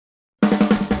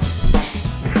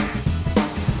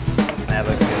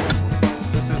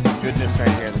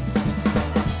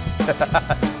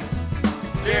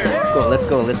Cheers. Let's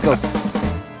go, let's go.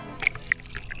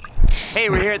 Hey,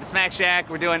 we're here at the Smack Shack.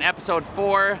 We're doing episode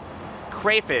 4,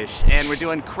 Crayfish, and we're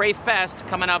doing Crayfest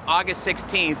coming up August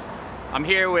 16th. I'm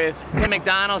here with Tim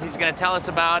McDonald. He's gonna tell us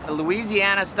about a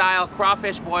Louisiana-style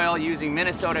crawfish boil using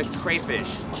Minnesota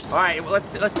crayfish. All right, well,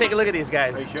 let's take a look at these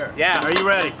guys. Are you sure? Yeah. Are you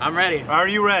ready? I'm ready. Are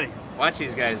you ready? Watch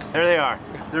these guys. There they are.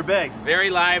 They're big. Very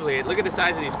lively. Look at the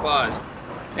size of these claws.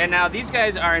 And now these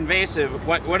guys are invasive.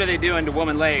 What are they doing to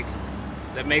Woman Lake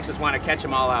that makes us want to catch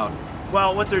them all out?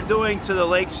 Well, what they're doing to the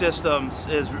lake systems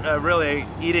is really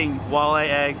eating walleye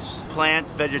eggs, plant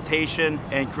vegetation,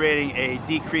 and creating a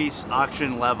decreased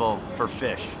oxygen level for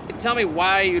fish. Tell me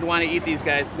why you'd want to eat these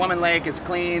guys. Woman Lake is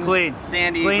clean,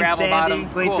 sandy, clean, gravel sandy, bottom.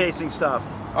 clean Cool. tasting stuff.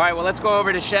 All right, well, let's go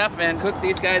over to Chef and cook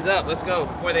these guys up. Let's go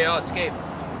before they all escape.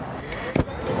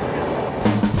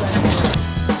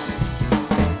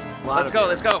 Let's go,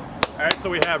 let's go. All right, so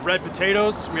we have red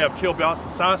potatoes, we have kielbasa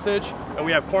sausage, and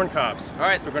we have corn cobs. All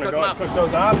right, so let's we're gonna cook go them and up. cook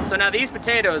those up. So now these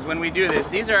potatoes, when we do this,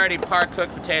 these are already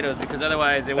par-cooked potatoes because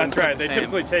otherwise they wouldn't That's right, cook the they same.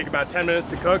 typically take about 10 minutes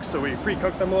to cook, so we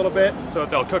pre-cook them a little bit, so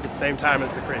they'll cook at the same time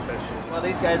as the crayfish. Well,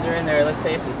 these guys are in there. Let's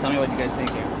taste this. Tell me what you guys think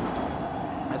here.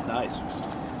 That's nice.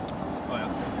 Oh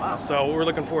yeah. Wow. So what we're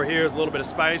looking for here is a little bit of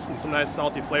spice and some nice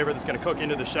salty flavor that's gonna cook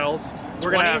into the shells.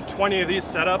 We're gonna have 20 of these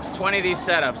setups. 20 of these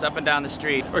setups up and down the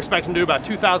street. We're expecting to do about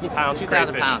 2,000 pounds of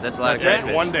 2,000 crayfish. pounds, that's a lot of That's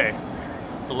crayfish. it, one day.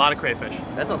 It's a lot of crayfish.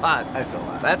 That's a lot. That's a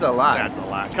lot. That's a lot. That's a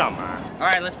lot, come on. All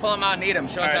right, let's pull them out and eat them.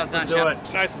 Show us All how right, it's done, let's do Chef.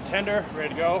 it. Nice and tender, ready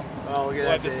to go. Oh, look at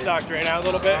Let that. this stock drain out a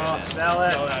little bit. Oh, smell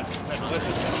it. Smell that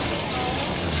delicious.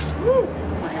 Woo!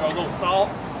 We're gonna go a little salt,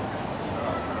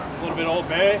 a little bit of Old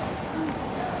Bay,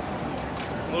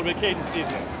 a little bit of Cajun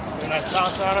seasoning. Put a nice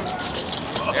sauce on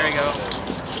them. There we go.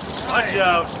 Watch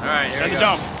out. All right, here And we the go.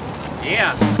 dump.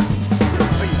 Yeah.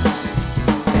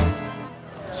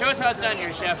 Show us how it's done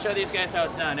here, Chef. Show these guys how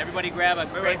it's done. Everybody grab a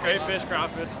Crayfish,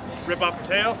 crawfish. Rip off the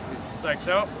tail, just like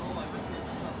so.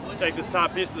 Take this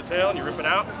top piece of the tail and you rip it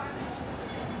out.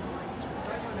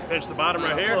 Pinch the bottom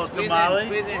right here. Squeeze tamale. in,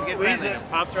 squeeze in, get Squeeze friendly. it,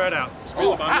 pops right out. Squeeze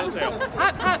the bottom of the tail.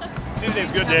 Hot, hot.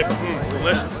 Seasoning's good, Dave.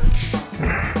 Delicious.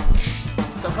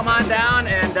 So come on down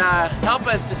and help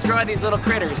us destroy these little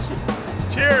critters.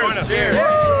 Cheers. Cheers.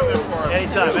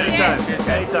 Anytime, anytime,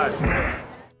 anytime.